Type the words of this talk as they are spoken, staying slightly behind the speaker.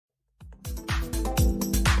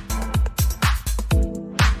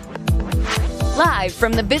Live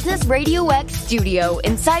from the Business RadioX studio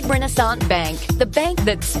inside Renaissance Bank, the bank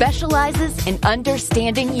that specializes in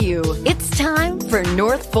understanding you. It's time for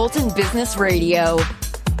North Fulton Business Radio.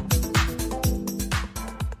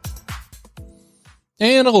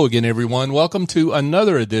 And hello again, everyone. Welcome to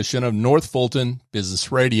another edition of North Fulton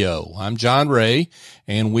Business Radio. I'm John Ray,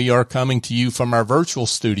 and we are coming to you from our virtual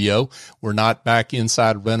studio. We're not back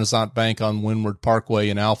inside Renaissance Bank on Windward Parkway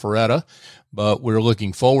in Alpharetta, but we're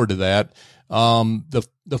looking forward to that.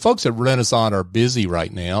 The folks at Renaissance are busy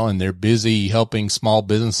right now, and they're busy helping small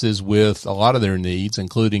businesses with a lot of their needs,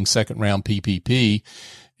 including second round PPP.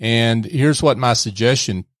 And here's what my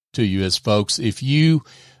suggestion to you is, folks, if you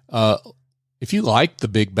like the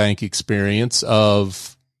big bank experience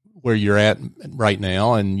of where you're at right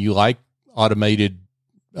now, and you like automated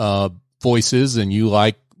voices, and you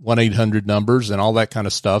like 1-800 numbers and all that kind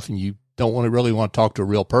of stuff, and you don't really want to talk to a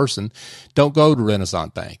real person, don't go to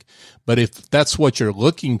Renaissance Bank. But if that's what you're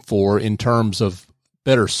looking for in terms of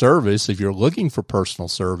better service, if you're looking for personal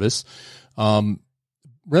service,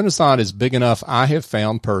 Renaissance is big enough, I have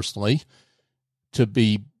found personally, to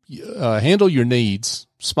be handle your needs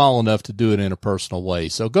small enough to do it in a personal way.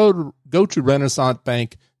 So go to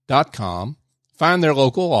renaissancebank.com, find their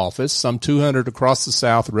local office, some 200 across the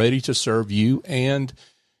South, ready to serve you, and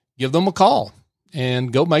give them a call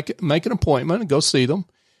and go make an appointment and go see them.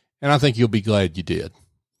 And I think you'll be glad you did.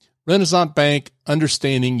 Renaissance Bank,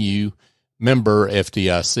 understanding you, member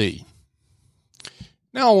FDIC.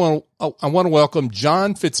 Now I want to welcome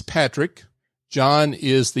John Fitzpatrick. John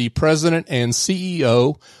is the president and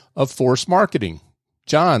CEO of Force Marketing.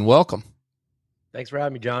 John, welcome. Thanks for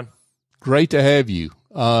having me, John. Great to have you.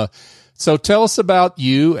 So tell us about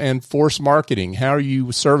you and Force Marketing. How are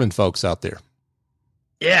you serving folks out there?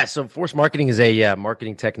 Yeah, so Force Marketing is a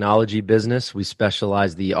marketing technology business. We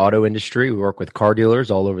specialize in the auto industry. We work with car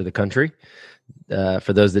dealers all over the country.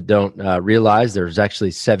 For those that don't realize, there's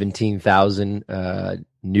actually 17,000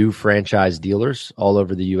 new franchise dealers all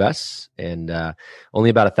over the U.S., and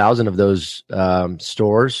only about 1,000 of those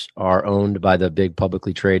stores are owned by the big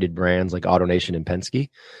publicly traded brands like AutoNation and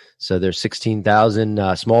Penske. So there's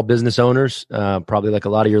 16,000 small business owners, probably like a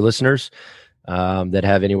lot of your listeners, that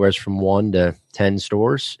have anywhere from 1 to 10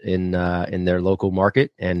 stores in their local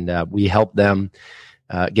market, and we help them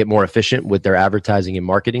get more efficient with their advertising and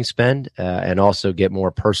marketing spend, and also get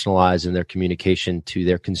more personalized in their communication to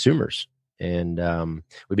their consumers. And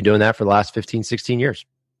we've been doing that for the last 15, 16 years.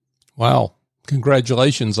 Wow.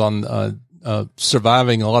 Congratulations on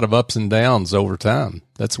surviving a lot of ups and downs over time.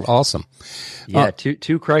 That's awesome. Yeah,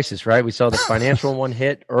 two crises, right? We saw the financial one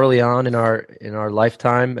hit early on in our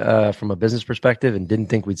lifetime from a business perspective, and didn't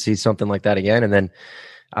think we'd see something like that again. And then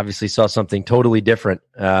obviously saw something totally different,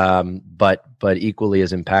 but equally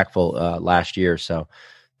as impactful last year. So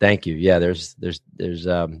thank you. Yeah, there's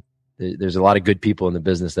a lot of good people in the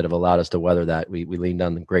business that have allowed us to weather that. We leaned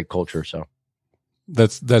on the great culture. So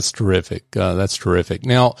that's terrific. That's terrific.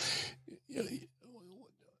 Now,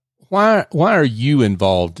 why are you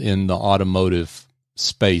involved in the automotive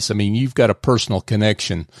space? I mean, you've got a personal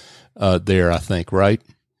connection there, I think, right?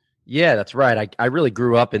 Yeah, that's right. I really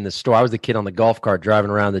grew up in the store. I was the kid on the golf cart driving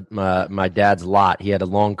around my dad's lot. He had a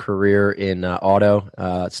long career in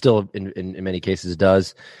auto, still in many cases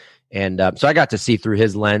does. And so I got to see through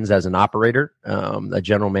his lens as an operator, a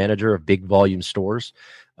general manager of big volume stores,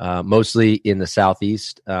 mostly in the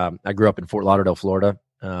Southeast. I grew up in Fort Lauderdale, Florida.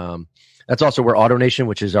 That's also where AutoNation,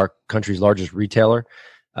 which is our country's largest retailer,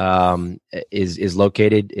 is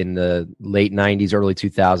located. In the late 90s, early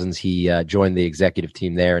 2000s. He joined the executive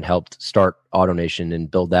team there and helped start AutoNation and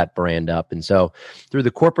build that brand up. And so through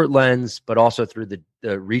the corporate lens, but also through the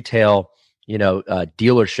retail,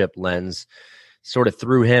 dealership lens, sort of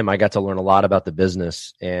through him, I got to learn a lot about the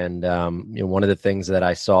business. And one of the things that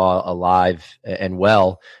I saw alive and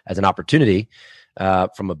well as an opportunity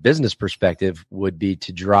from a business perspective would be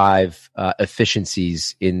to drive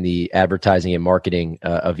efficiencies in the advertising and marketing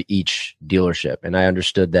of each dealership. And I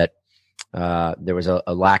understood that there was a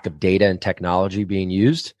lack of data and technology being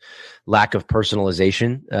used, lack of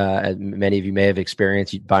personalization. As many of you may have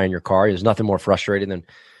experienced buying your car. There's nothing more frustrating than,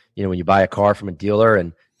 when you buy a car from a dealer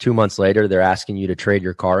and 2 months later they're asking you to trade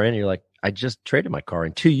your car in. And you're like, I just traded my car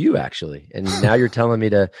in to you, actually, and now you're telling me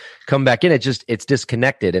to come back in. It's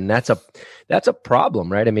disconnected, and that's a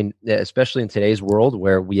problem, right? I mean, especially in today's world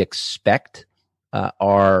where we expect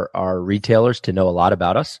our retailers to know a lot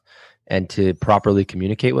about us and to properly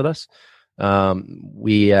communicate with us.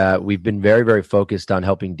 We've been very, very focused on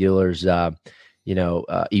helping dealers,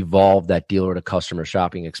 evolve that dealer to customer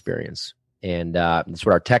shopping experience, and it's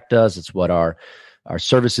what our tech does. It's what our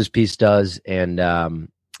services piece does, and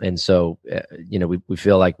And so, we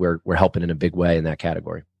feel like we're helping in a big way in that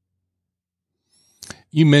category.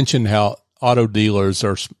 You mentioned how auto dealers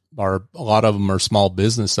are a lot of them are small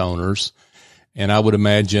business owners, and I would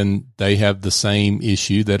imagine they have the same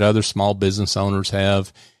issue that other small business owners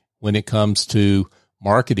have when it comes to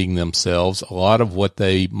marketing themselves. A lot of what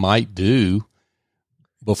they might do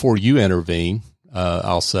before you intervene,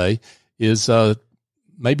 I'll say, is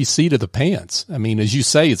maybe seat of the pants. I mean, as you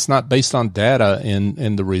say, it's not based on data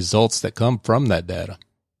and the results that come from that data.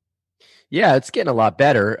 Yeah, it's getting a lot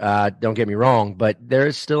better. Don't get me wrong, but there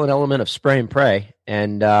is still an element of spray and pray,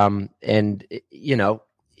 and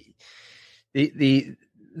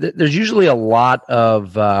there's usually a lot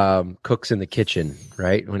of cooks in the kitchen,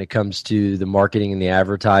 right? When it comes to the marketing and the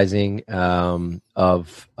advertising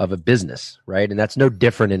of a business, right? And that's no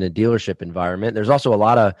different in a dealership environment. There's also a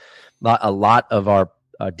lot of our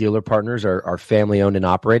dealer partners are family owned and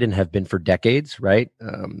operated and have been for decades, right?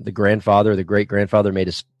 The great grandfather made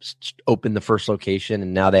us open the first location,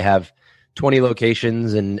 and now they have 20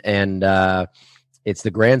 locations, and it's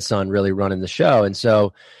the grandson really running the show. And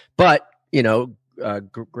so, but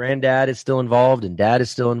granddad is still involved, and dad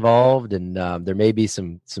is still involved, and there may be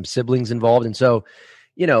some siblings involved. And so,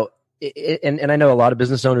 and I know a lot of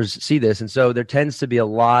business owners see this, and so there tends to be a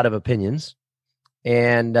lot of opinions.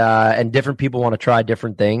 And different people want to try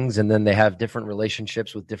different things, and then they have different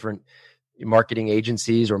relationships with different marketing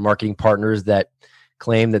agencies or marketing partners that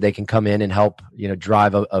claim that they can come in and help,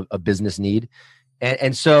 drive a business need.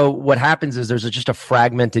 And so what happens is there's just a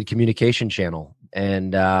fragmented communication channel,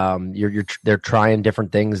 and they're trying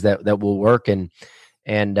different things that will work, and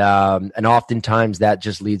oftentimes that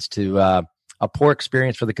just leads to a poor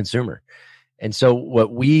experience for the consumer. And so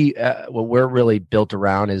what we're really built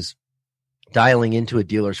around is dialing into a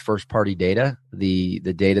dealer's first party data, the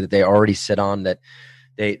data that they already sit on, that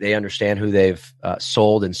they understand who they've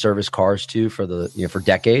sold and serviced cars to for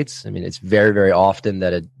decades. I mean, it's very, very often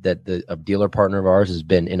that a dealer partner of ours has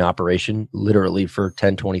been in operation literally for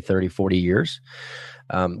 10, 20, 30, 40 years.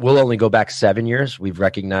 We'll only go back 7 years. We've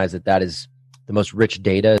recognized that is the most rich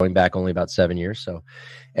data, going back only about 7 years. So,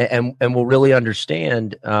 and we'll really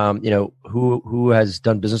understand, who has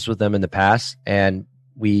done business with them in the past, and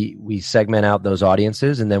we segment out those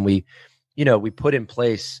audiences, and then we put in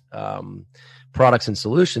place products and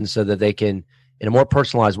solutions so that they can, in a more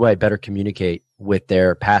personalized way, better communicate with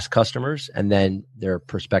their past customers and then their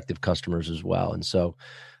prospective customers as well. And so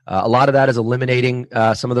a lot of that is eliminating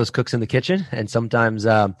some of those cooks in the kitchen, and sometimes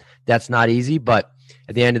that's not easy, but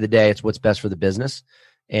at the end of the day, it's what's best for the business.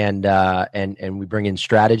 And we bring in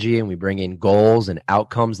strategy, and we bring in goals and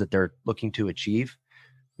outcomes that they're looking to achieve.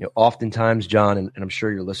 Oftentimes, John, and I'm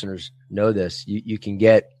sure your listeners know this, you can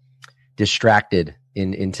get distracted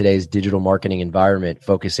in today's digital marketing environment,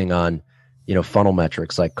 focusing on, funnel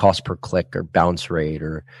metrics like cost per click or bounce rate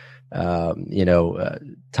or,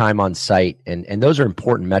 time on site. And those are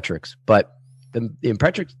important metrics, but the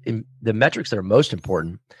metrics that are most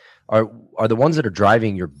important are the ones that are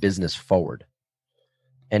driving your business forward.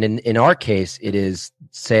 And in our case, it is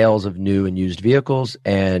sales of new and used vehicles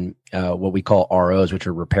and what we call ROs, which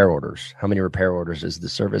are repair orders. How many repair orders is the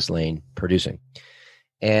service lane producing?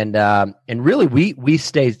 And really, we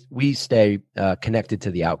stay connected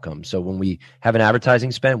to the outcome. So when we have an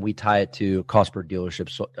advertising spend, we tie it to cost per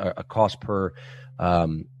dealership, a cost per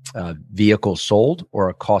vehicle sold, or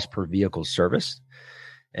a cost per vehicle serviced.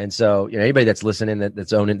 And so, anybody that's listening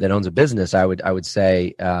that owns a business, I would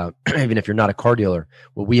say, even if you're not a car dealer,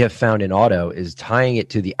 what we have found in auto is tying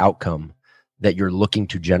it to the outcome that you're looking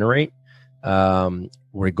to generate,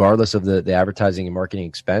 regardless of the advertising and marketing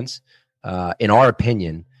expense. In our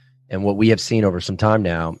opinion, and what we have seen over some time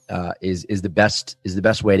now, is the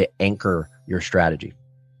best way to anchor your strategy.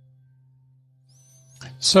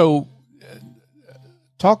 So,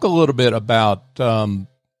 talk a little bit about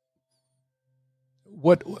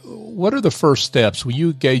what are the first steps when you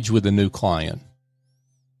engage with a new client?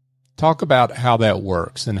 Talk about how that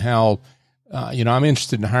works and how, I'm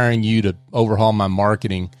interested in hiring you to overhaul my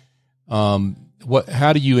marketing.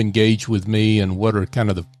 How do you engage with me, and what are kind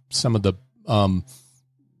of some of the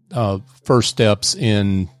first steps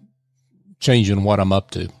in changing what I'm up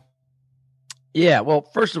to? Yeah, well,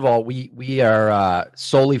 first of all, we are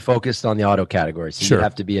solely focused on the auto category. So Sure. You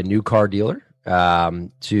have to be a new car dealer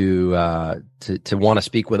to want to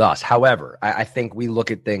speak with us. However, I think we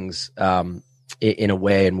look at things in a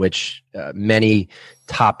way in which many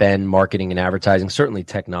top-end marketing and advertising, certainly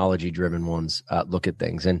technology-driven ones, look at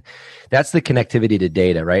things. And that's the connectivity to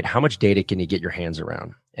data, right? How much data can you get your hands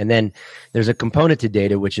around? And then there's a component to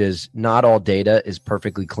data, which is not all data is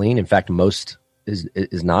perfectly clean. In fact, most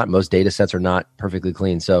is not. Most data sets are not perfectly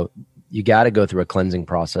clean. So you got to go through a cleansing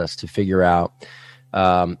process to figure out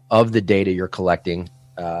of the data you're collecting,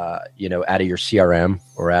 out of your CRM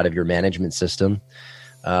or out of your management system,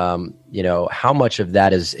 how much of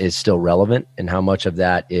that is still relevant and how much of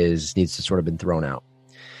that needs to sort of been thrown out.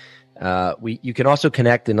 You can also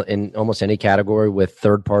connect in almost any category with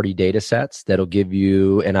third-party data sets that'll give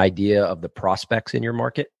you an idea of the prospects in your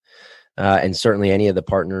market. And certainly any of the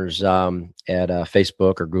partners at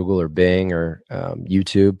Facebook or Google or Bing or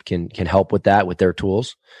YouTube can help with that with their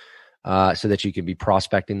tools so that you can be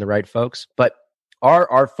prospecting the right folks. But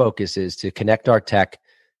our focus is to connect our tech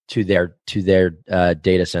to their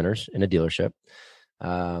data centers in a dealership,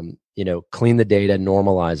 clean the data,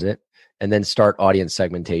 normalize it, and then start audience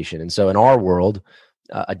segmentation. And so in our world,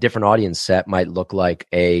 a different audience set might look like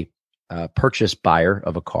a purchase buyer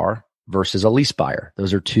of a car versus a lease buyer.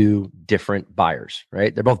 Those are two different buyers,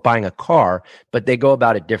 right? They're both buying a car, but they go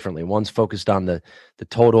about it differently. One's focused on the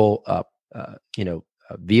total,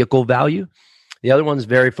 vehicle value. The other one's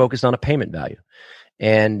very focused on a payment value.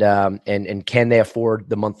 And can they afford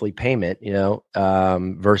the monthly payment,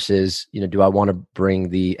 versus, do I want to bring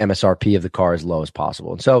the MSRP of the car as low as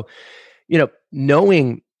possible? And so,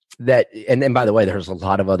 knowing that, and then by the way, there's a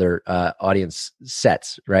lot of other audience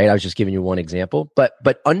sets, right? I was just giving you one example,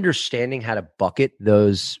 but understanding how to bucket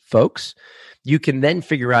those folks, you can then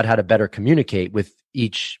figure out how to better communicate with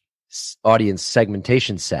each audience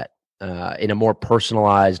segmentation set in a more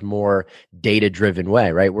personalized, more data-driven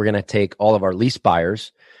way, right? We're going to take all of our lease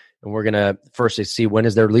buyers and we're going to first see when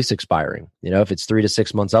is their lease expiring. If it's 3 to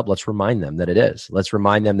 6 months up, let's remind them that it is. Let's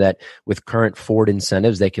remind them that with current Ford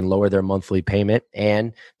incentives, they can lower their monthly payment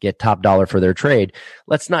and get top dollar for their trade.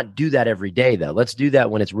 Let's not do that every day, though. Let's do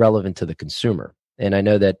that when it's relevant to the consumer. And I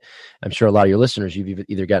know that I'm sure a lot of your listeners, you've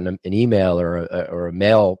either gotten an email or a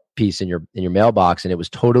mail piece in your mailbox, and it was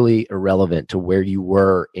totally irrelevant to where you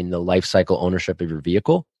were in the life cycle ownership of your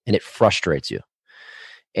vehicle, and it frustrates you.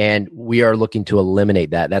 And we are looking to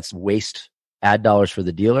eliminate that. That's waste ad dollars for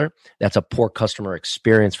the dealer. That's a poor customer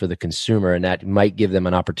experience for the consumer, and that might give them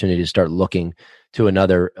an opportunity to start looking to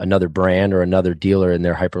another brand or another dealer in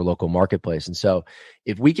their hyperlocal marketplace. And so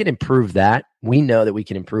if we can improve that, we know that we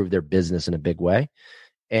can improve their business in a big way.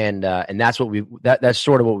 And that's that's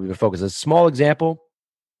sort of what we've been focused on. A small example,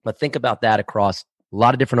 but think about that across a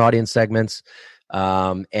lot of different audience segments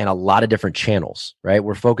and a lot of different channels, right?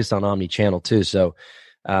 We're focused on omni-channel too. So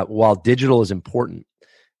while digital is important,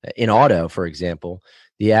 in auto, for example,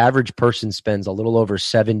 the average person spends a little over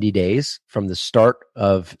 70 days from the start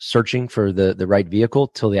of searching for the right vehicle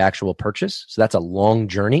till the actual purchase. So that's a long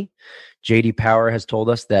journey. J.D. Power has told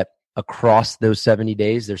us that across those 70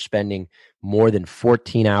 days, they're spending more than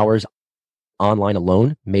 14 hours online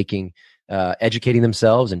alone, educating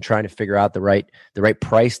themselves and trying to figure out the right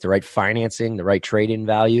price, the right financing, the right trade-in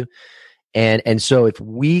value. And so if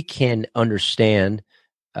we can understand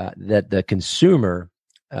that the consumer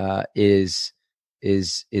is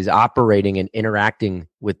operating and interacting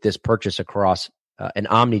with this purchase across an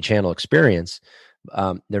omni-channel experience,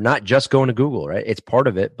 they're not just going to Google, right? It's part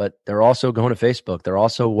of it, but they're also going to Facebook. They're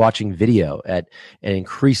also watching video at an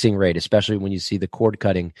increasing rate, especially when you see the cord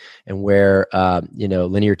cutting and where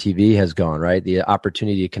linear TV has gone, right? The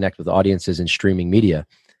opportunity to connect with audiences in streaming media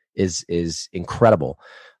is incredible.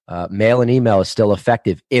 Mail and email is still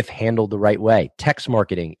effective if handled the right way. Text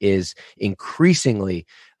marketing is increasingly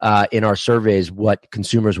in our surveys what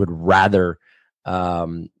consumers would rather,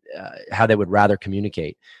 how they would rather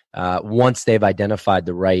communicate once they've identified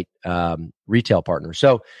the right retail partner.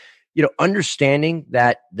 So, understanding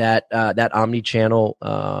that omni-channel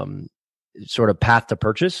sort of path to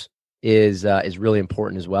purchase is really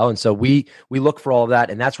important as well. And so we look for all of that,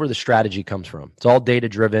 and that's where the strategy comes from. It's all data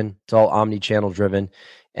driven. It's all omni-channel driven.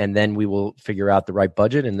 And then we will figure out the right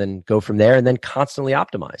budget and then go from there and then constantly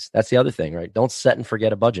optimize. That's the other thing, right? Don't set and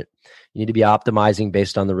forget a budget. You need to be optimizing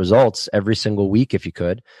based on the results every single week if you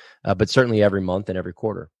could, but certainly every month and every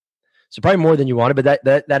quarter. So probably more than you wanted, but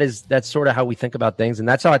that's sort of how we think about things. And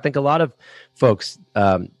that's how I think a lot of folks,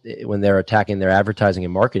 when they're attacking their advertising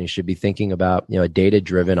and marketing, should be thinking about, a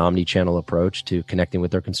data-driven omni-channel approach to connecting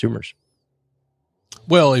with their consumers.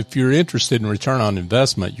 Well, if you're interested in return on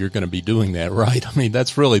investment, you're going to be doing that, right? I mean,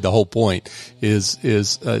 that's really the whole point is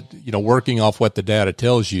working off what the data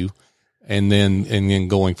tells you and then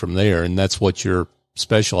going from there. And that's what you're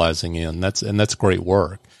specializing in. That's great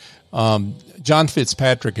work. John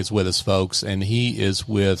Fitzpatrick is with us, folks, and he is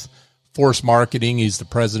with Force Marketing. He's the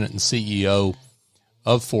president and CEO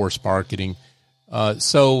of Force Marketing.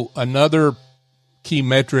 So another key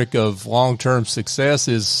metric of long-term success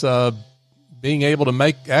is, being able to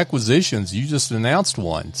make acquisitions. You just announced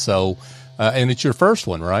one. So, and it's your first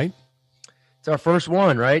one, right? It's our first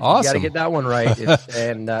one, right? Awesome. You got to get that one right,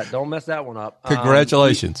 and don't mess that one up.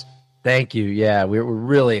 Congratulations! Thank you. Yeah, we're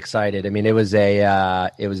really excited. I mean, it was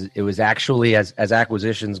actually as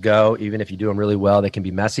acquisitions go, even if you do them really well, they can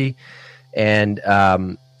be messy, and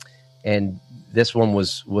this one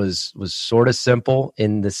was sort of simple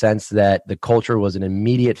in the sense that the culture was an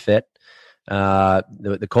immediate fit.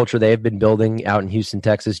 The culture they have been building out in Houston,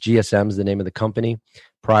 Texas, GSM is the name of the company.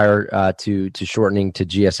 Prior to shortening to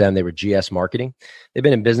GSM, they were GS Marketing. They've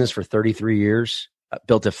been in business for 33 years,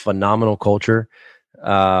 built a phenomenal culture.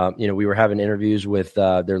 We were having interviews with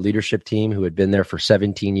their leadership team who had been there for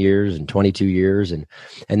 17 years and 22 years. And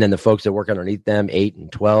then the folks that work underneath them, 8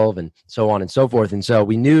 and 12 and so on and so forth. And so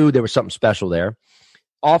we knew there was something special there.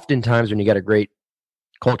 Oftentimes when you got a great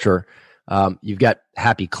culture, you've got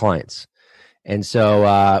happy clients. And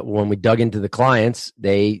so when we dug into the clients,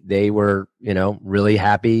 they were, really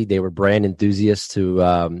happy. They were brand enthusiasts to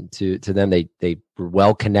them. They were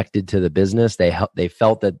well connected to the business. They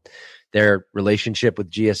felt that their relationship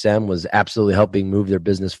with GSM was absolutely helping move their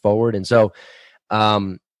business forward. And so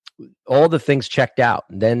all the things checked out.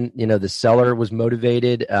 And then, the seller was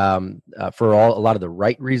motivated for a lot of the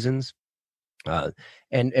right reasons.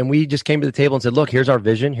 And we just came to the table and said, look, here's our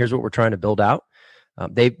vision. Here's what we're trying to build out.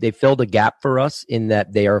 They filled a gap for us in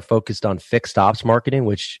that they are focused on fixed ops marketing,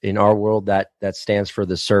 which in our world that stands for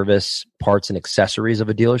the service, parts, and accessories of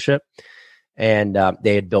a dealership. And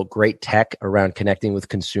they had built great tech around connecting with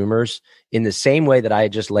consumers in the same way that I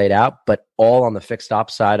had just laid out, but all on the fixed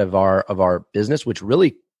ops side of our business, which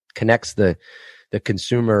really connects the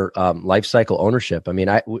consumer life cycle ownership. I mean,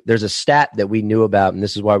 there's a stat that we knew about, and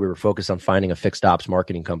this is why we were focused on finding a fixed ops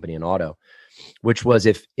marketing company in auto, which was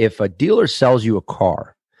if a dealer sells you a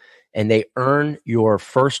car and they earn your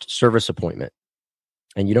first service appointment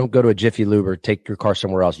and you don't go to a Jiffy Lube or take your car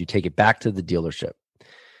somewhere else, you take it back to the dealership,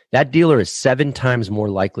 that dealer is 7 times more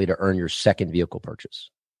likely to earn your second vehicle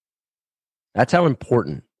purchase. That's how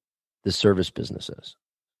important the service business is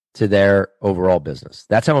to their overall business.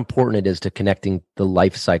 That's how important it is to connecting the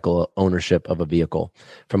life cycle ownership of a vehicle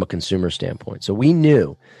from a consumer standpoint. So we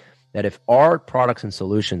knew that if our products and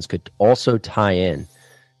solutions could also tie in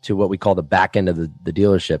to what we call the back end of the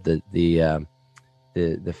dealership,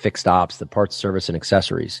 the fixed ops, the parts, service, and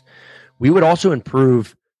accessories, we would also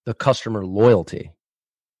improve the customer loyalty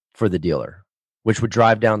for the dealer, which would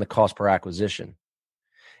drive down the cost per acquisition.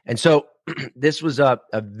 And so this was a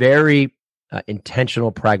very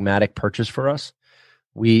intentional, pragmatic purchase for us.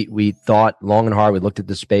 We thought long and hard. We looked at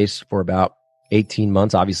the space for about 18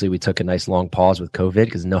 months. Obviously, we took a nice long pause with COVID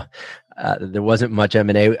because there wasn't much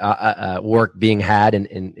M&A work being had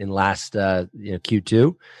in last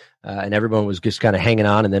Q2, and everyone was just kind of hanging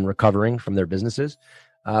on and then recovering from their businesses.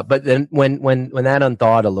 But then when that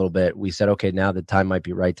unthawed a little bit, we said, okay, now the time might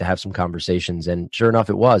be right to have some conversations. And sure enough,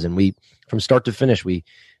 it was. And we, from start to finish, we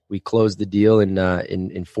closed the deal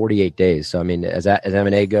in 48 days. So I mean, as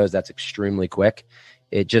M&A goes, that's extremely quick.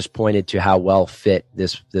 It just pointed to how well fit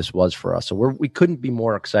this was for us. So we couldn't be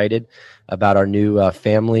more excited about our new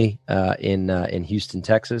family in Houston,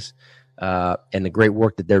 Texas, and the great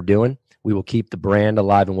work that they're doing. We will keep the brand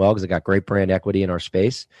alive and well because they got great brand equity in our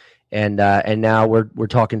space. And now we're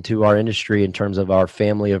talking to our industry in terms of our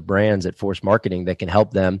family of brands at Force Marketing that can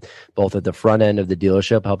help them both at the front end of the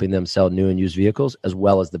dealership, helping them sell new and used vehicles, as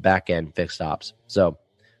well as the back end fixed ops. So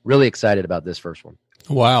really excited about this first one.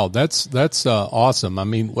 Wow, that's awesome. I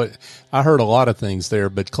mean, I heard a lot of things there,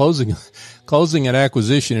 but closing an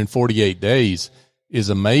acquisition in 48 days is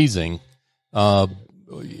amazing, and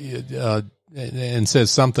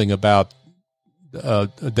says something about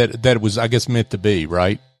that it was, I guess, meant to be,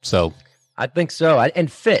 right? So I think so,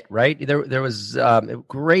 and fit, right? There was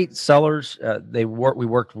great sellers. We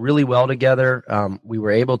worked really well together. We were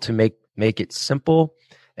able to make it simple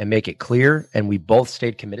and make it clear, and we both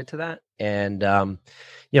stayed committed to that. And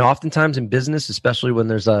oftentimes in business, especially when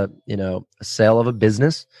there's a sale of a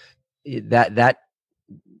business, that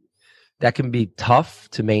can be tough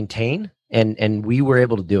to maintain. And we were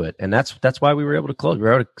able to do it. And that's why we were able to close. We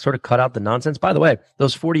were able to sort of cut out the nonsense. By the way,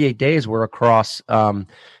 those 48 days were across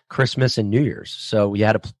Christmas and New Year's. So we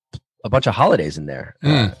had a bunch of holidays in there.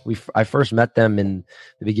 I first met them in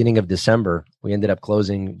the beginning of December. We ended up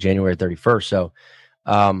closing January 31st. So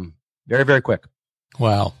very, very quick.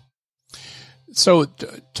 Wow. So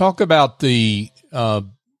talk about the,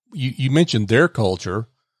 you mentioned their culture.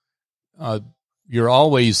 You're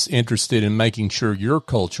always interested in making sure your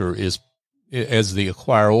culture is, as the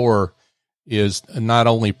acquirer, is not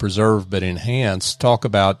only preserved but enhanced. Talk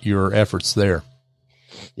about your efforts there.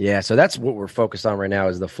 Yeah, so that's what we're focused on right now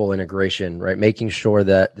is the full integration, right? Making sure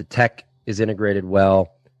that the tech is integrated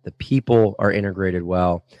well, the people are integrated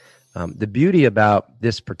well. The beauty about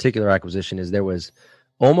this particular acquisition is there was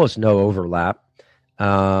almost no overlap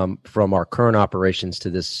from our current operations to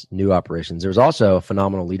this new operations. There was also a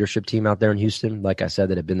phenomenal leadership team out there in Houston, like I said,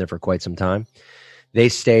 that had been there for quite some time. They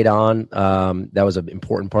stayed on. That was an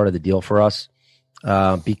important part of the deal for us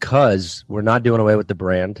because we're not doing away with the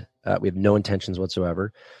brand. We have no intentions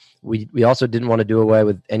whatsoever. We also didn't want to do away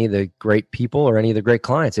with any of the great people or any of the great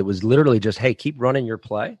clients. It was literally just, hey, keep running your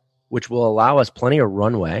play, which will allow us plenty of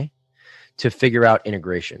runway to figure out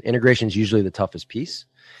integration. Integration is usually the toughest piece.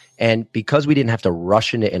 And because we didn't have to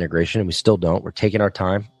rush into integration, and we still don't, we're taking our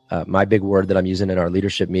time. My big word that I'm using in our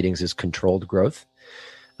leadership meetings is controlled growth.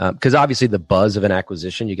 Because obviously the buzz of an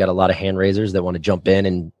acquisition, you got a lot of hand raisers that want to jump in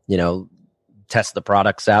and, test the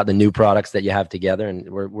products out, the new products that you have together. And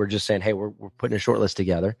we're just saying, hey, we're putting a short list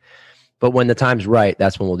together. But when the time's right,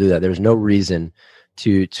 that's when we'll do that. There's no reason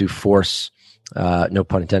to force, no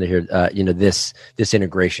pun intended here, this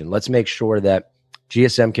integration. Let's make sure that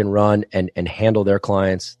GSM can run and handle their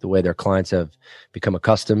clients the way their clients have become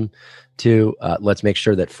accustomed to. Let's make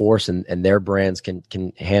sure that Force and their brands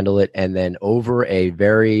can handle it. And then over a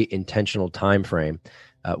very intentional time frame,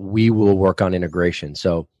 we will work on integration.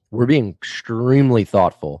 So we're being extremely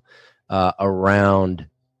thoughtful around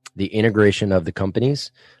the integration of the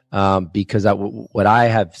companies because what I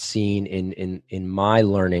have seen in my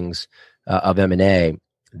learnings of M&A,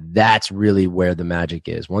 that's really where the magic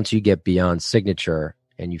is. Once you get beyond signature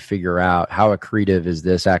and you figure out how accretive is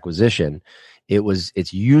this acquisition,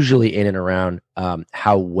 it's usually in and around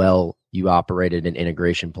how well you operated an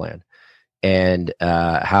integration plan and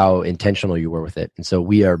how intentional you were with it. And so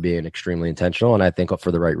we are being extremely intentional, and I think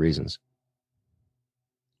for the right reasons.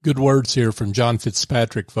 Good words here from John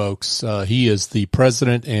Fitzpatrick, folks. He is the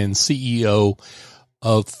president and CEO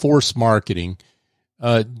of Force Marketing.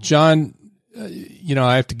 John,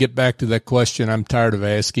 I have to get back to that question I'm tired of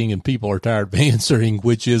asking and people are tired of answering,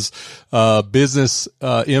 which is business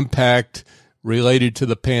impact related to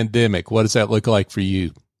the pandemic. What does that look like for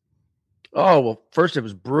you? Oh, well, first it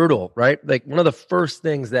was brutal, right? Like one of the first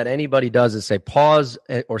things that anybody does is say pause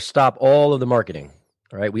or stop all of the marketing,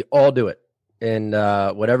 right? We all do it. And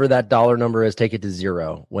whatever that dollar number is, take it to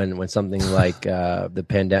zero when something like the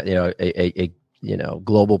pandemic, a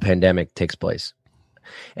global pandemic takes place.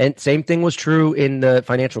 And same thing was true in the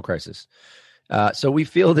financial crisis. So we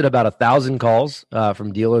fielded about 1,000 calls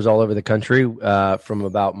from dealers all over the country from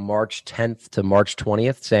about March 10th to March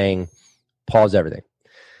 20th saying, pause everything.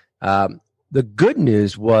 The good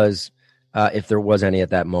news was, if there was any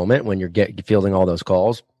at that moment when you're fielding all those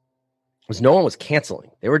calls, was no one was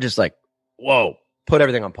canceling. They were just like, whoa, put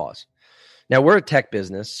everything on pause. Now, we're a tech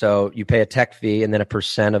business, so you pay a tech fee and then a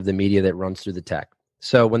 % of the media that runs through the tech.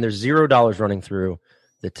 So when there's $0 running through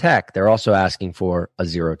the tech, they're also asking for a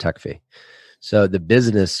zero tech fee. So the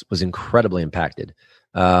business was incredibly impacted.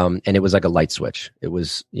 And it was like a light switch. It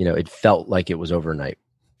was, it felt like it was overnight.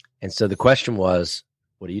 And so the question was,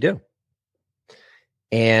 what do you do?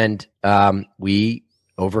 And we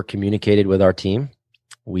over communicated with our team.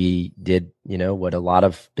 We did, what a lot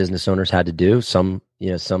of business owners had to do. Some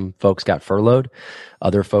folks got furloughed.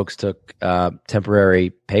 Other folks took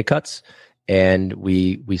temporary pay cuts. And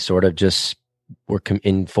we sort of just were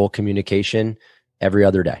in full communication every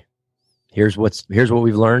other day. Here's what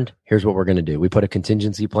we've learned. Here's what we're going to do. We put a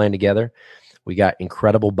contingency plan together. We got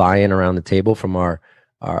incredible buy-in around the table from our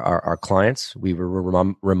clients. We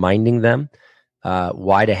were reminding them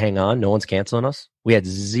why to hang on. No one's canceling us. We had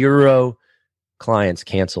 0 clients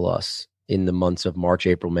cancel us in the months of March,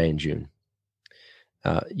 April, May, and June.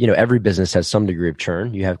 Every business has some degree of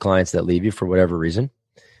churn. You have clients that leave you for whatever reason.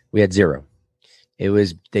 We had 0.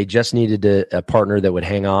 They just needed a partner that would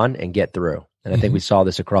hang on and get through. And I think we saw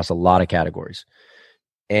this across a lot of categories.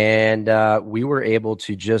 And we were able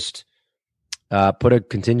to just put a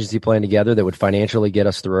contingency plan together that would financially get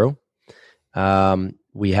us through.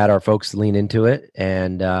 We had our folks lean into it.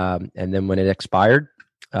 And then when it expired,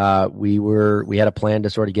 we had a plan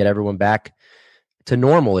to sort of get everyone back to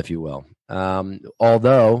normal, if you will.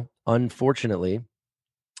 Although, unfortunately,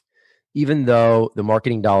 even though the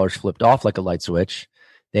marketing dollars flipped off like a light switch,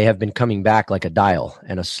 they have been coming back like a dial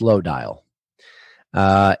and a slow dial.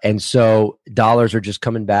 And so dollars are just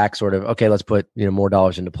coming back sort of, okay, let's put, more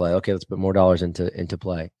dollars into play. Okay, let's put more dollars into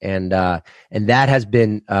play. And that has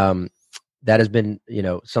been,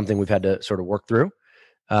 something we've had to sort of work through.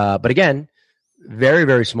 But again, very,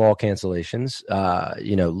 very small cancellations,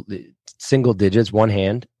 single digits, one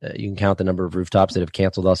hand. You can count the number of rooftops that have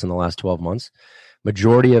canceled us in the last 12 months.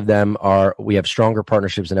 Majority of them we have stronger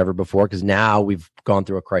partnerships than ever before because now we've gone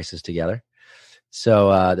through a crisis together.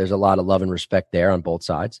 So there's a lot of love and respect there on both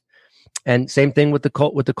sides. And same thing with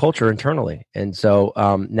the culture internally. And so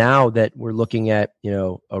now that we're looking at,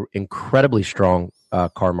 an incredibly strong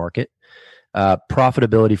car market,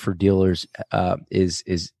 profitability for dealers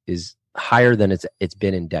is higher than it's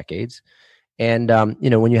been in decades. And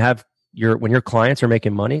when your clients are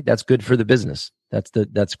making money, that's good for the business.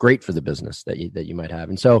 That's great for the business that you might have.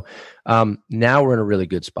 And so now we're in a really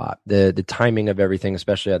good spot. The timing of everything,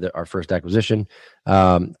 especially at our first acquisition,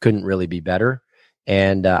 couldn't really be better.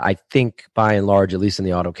 And I think by and large, at least in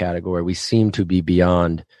the auto category, we seem to be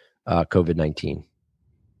beyond COVID-19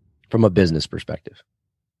 from a business perspective.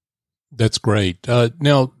 That's great.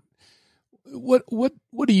 Now,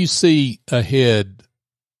 what do you see ahead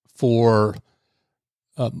for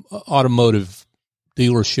automotive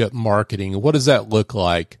dealership marketing? What does that look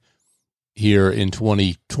like here in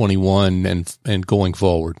 2021 and going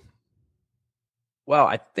forward? Well,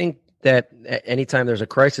 I think that anytime there's a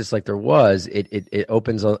crisis like there was, it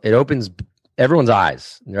opens everyone's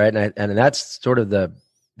eyes, right? And that's sort of the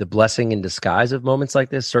blessing in disguise of moments like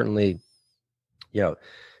this. Certainly, a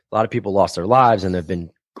lot of people lost their lives and have been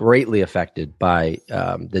greatly affected by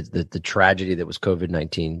the tragedy that was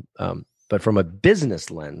COVID-19. But from a business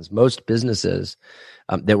lens, most businesses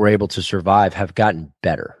that were able to survive have gotten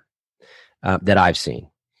better that I've seen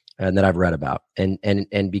and that I've read about.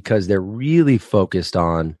 And because they're really focused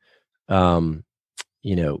on, not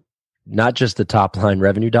just the top line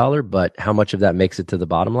revenue dollar, but how much of that makes it to the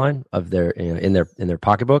bottom line of their, in their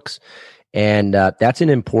pocketbooks. And that's an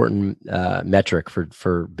important metric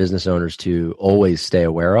for business owners to always stay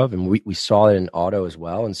aware of. And we saw it in auto as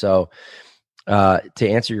well. And so to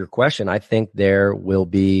answer your question, I think there will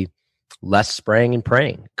be less spraying and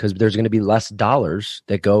praying because there's going to be less dollars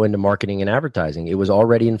that go into marketing and advertising. It was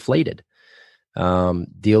already inflated.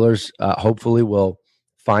 Dealers hopefully will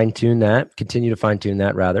continue to fine tune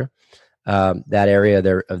that rather, that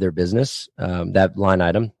area of their business, that line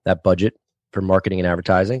item, that budget for marketing and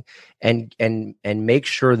advertising, and make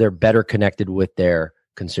sure they're better connected with their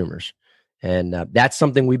consumers. And that's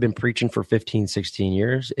something we've been preaching for 15, 16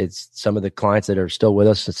 years. It's some of the clients that are still with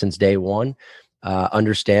us since day one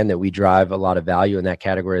understand that we drive a lot of value in that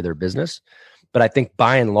category of their business. But I think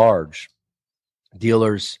by and large,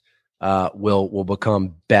 dealers will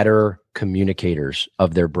become better communicators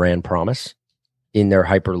of their brand promise in their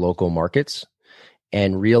hyper-local markets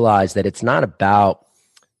and realize that it's not about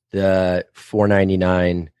the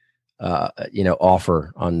 $499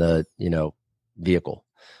 offer on the vehicle.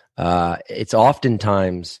 It's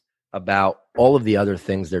oftentimes about all of the other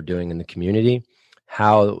things they're doing in the community,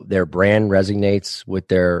 how their brand resonates with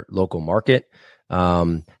their local market,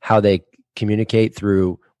 how they communicate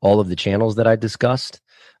through all of the channels that I discussed,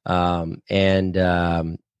 and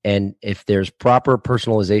if there's proper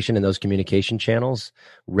personalization in those communication channels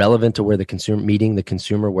relevant to where meeting the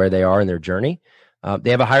consumer where they are in their journey,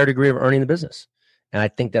 they have a higher degree of earning the business. And I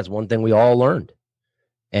think that's one thing we all learned.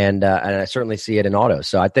 And I certainly see it in auto.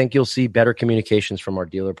 So I think you'll see better communications from our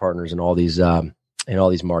dealer partners in all these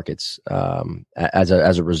markets as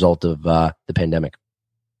a result of the pandemic.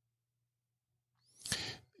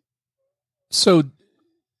 So,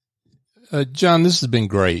 John, this has been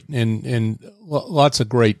great, and lots of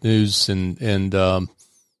great news and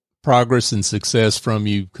progress and success from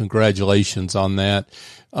you. Congratulations on that.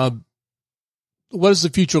 What does the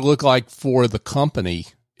future look like for the company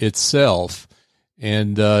itself?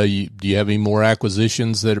 And do you have any more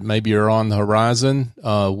acquisitions that maybe are on the horizon?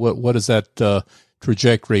 What does that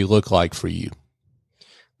trajectory look like for you?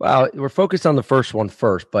 Well, we're focused on the first one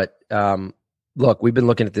first, but look, we've been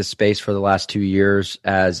looking at this space for the last 2 years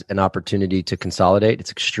as an opportunity to consolidate.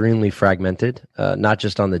 It's extremely fragmented, not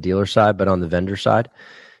just on the dealer side, but on the vendor side.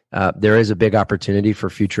 There is a big opportunity for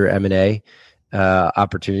future M&A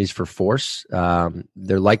opportunities for Force.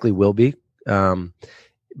 There likely will be.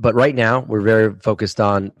 But right now, we're very focused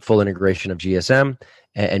on full integration of GSM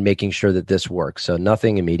and making sure that this works. So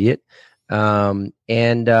nothing immediate. And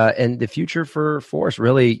the future for Force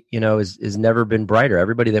really, is never been brighter.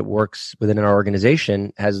 Everybody that works within our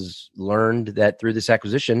organization has learned that through this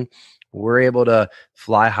acquisition, we're able to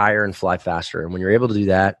fly higher and fly faster. And when you're able to do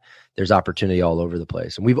that, there's opportunity all over the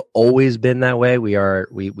place. And we've always been that way. We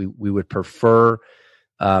would prefer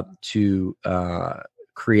to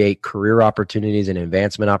create career opportunities and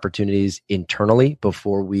advancement opportunities internally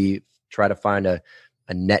before we try to find a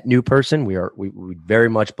net new person. We very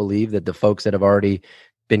much believe that the folks that have already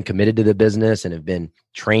been committed to the business and have been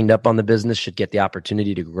trained up on the business should get the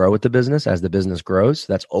opportunity to grow with the business as the business grows.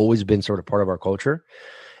 That's always been sort of part of our culture.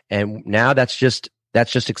 And now that's just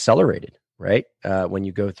accelerated, right? When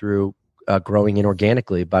you go through growing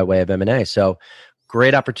inorganically by way of M&A. So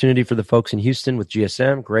great opportunity for the folks in Houston with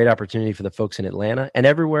GSM, great opportunity for the folks in Atlanta and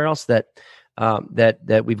everywhere else that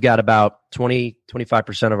we've got about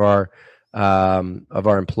 25% of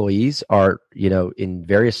our employees are, in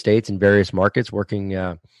various states and various markets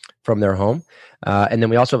working from their home. And then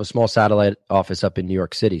we also have a small satellite office up in New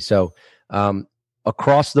York City. So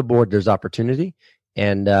across the board, there's opportunity,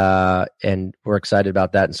 and we're excited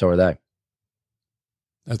about that, and so are they.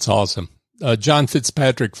 That's awesome. John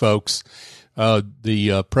Fitzpatrick, folks,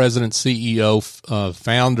 the president, CEO,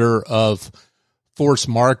 founder of Force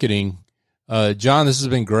Marketing. John, this has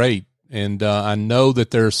been great. And I know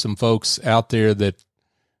that there's some folks out there that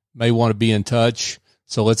may want to be in touch.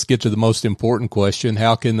 So let's get to the most important question.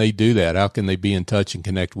 How can they do that? How can they be in touch and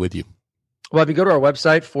connect with you? Well, if you go to our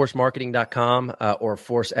website, forcemarketing.com or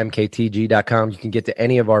forcemktg.com, you can get to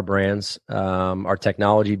any of our brands. Our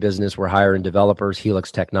technology business, we're hiring developers,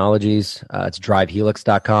 Helix Technologies. It's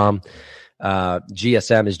drivehelix.com.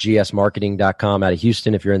 GSM is gsmarketing.com out of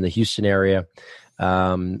Houston if you're in the Houston area.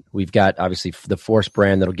 We've got obviously the Force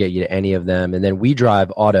brand that'll get you to any of them. And then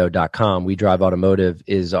WeDriveAuto.com. We Drive Automotive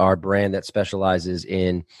is our brand that specializes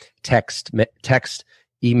in text,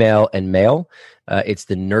 email, and mail. It's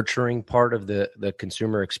the nurturing part of the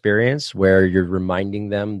consumer experience where you're reminding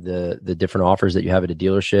them the different offers that you have at a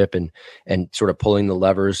dealership and sort of pulling the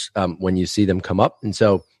levers when you see them come up. And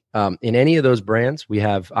so in any of those brands, we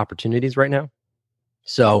have opportunities right now.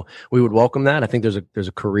 So we would welcome that. I think there's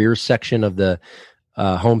a careers section of the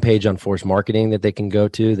homepage on Force Marketing that they can go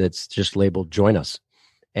to that's just labeled "Join Us,"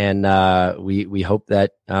 and we hope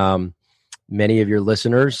that many of your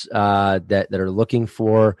listeners that are looking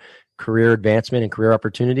for career advancement and career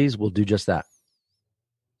opportunities will do just that.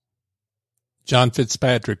 John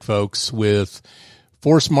Fitzpatrick, folks, with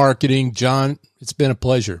Force Marketing. John, it's been a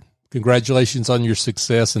pleasure. Congratulations on your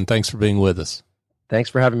success, and thanks for being with us. Thanks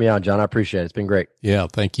for having me on, John. I appreciate it. It's been great. Yeah,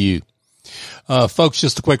 thank you. Folks,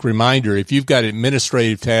 just a quick reminder, if you've got an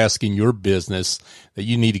administrative task in your business that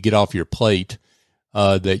you need to get off your plate,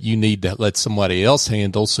 that you need to let somebody else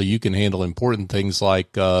handle so you can handle important things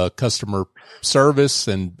like customer service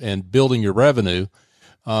and building your revenue,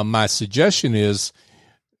 my suggestion is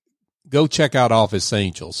go check out Office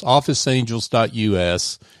Angels,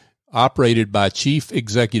 officeangels.us, operated by Chief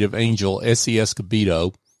Executive Angel S.E.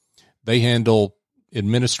 Escobedo. They handle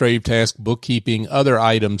administrative tasks, bookkeeping, other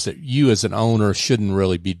items that you as an owner shouldn't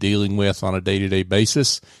really be dealing with on a day-to-day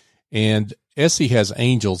basis. And Essie has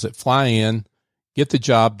angels that fly in, get the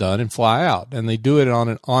job done, and fly out. And they do it on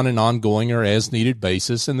an ongoing or as-needed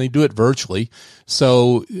basis, and they do it virtually.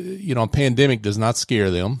 So, a pandemic does not scare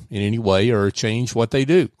them in any way or change what they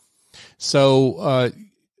do. So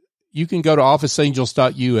you can go to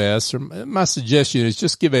officeangels.us, or my suggestion is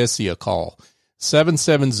just give Essie a call.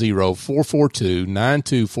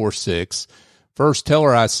 770-442-9246. First, tell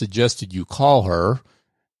her I suggested you call her,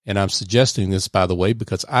 and I'm suggesting this, by the way,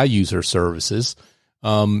 because I use her services,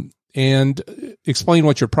 and explain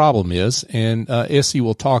what your problem is, and Essie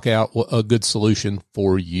will talk out a good solution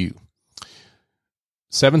for you.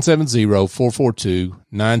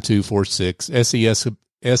 770-442-9246, Essie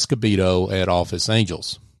Escobedo at Office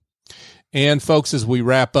Angels. And folks, as we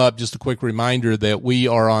wrap up, just a quick reminder that we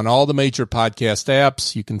are on all the major podcast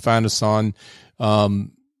apps. You can find us on all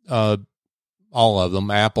of them,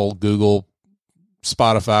 Apple, Google,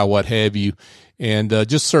 Spotify, what have you. And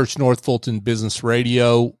just search North Fulton Business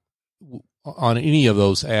Radio on any of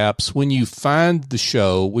those apps. When you find the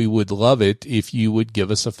show, we would love it if you would give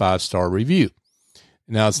us a 5-star review.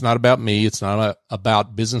 Now, it's not about me. It's not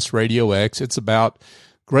about Business RadioX. It's about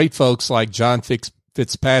great folks like John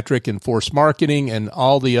Fitzpatrick and Force Marketing and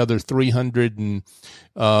all the other 300 and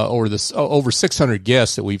over 600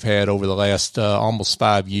 guests that we've had over the last almost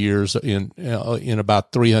 5 years in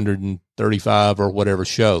about 335 or whatever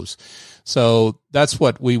shows. So that's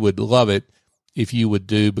what we would love it if you would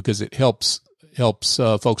do, because it helps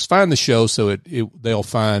folks find the show, so they'll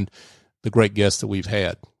find the great guests that we've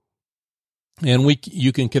had. And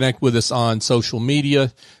you can connect with us on social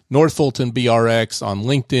media, North Fulton BRX on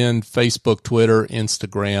LinkedIn, Facebook, Twitter,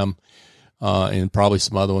 Instagram, and probably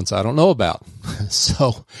some other ones I don't know about.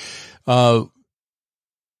 So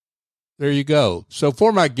there you go. So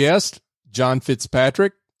for my guest, John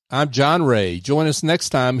Fitzpatrick, I'm John Ray. Join us next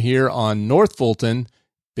time here on North Fulton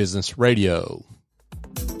Business Radio.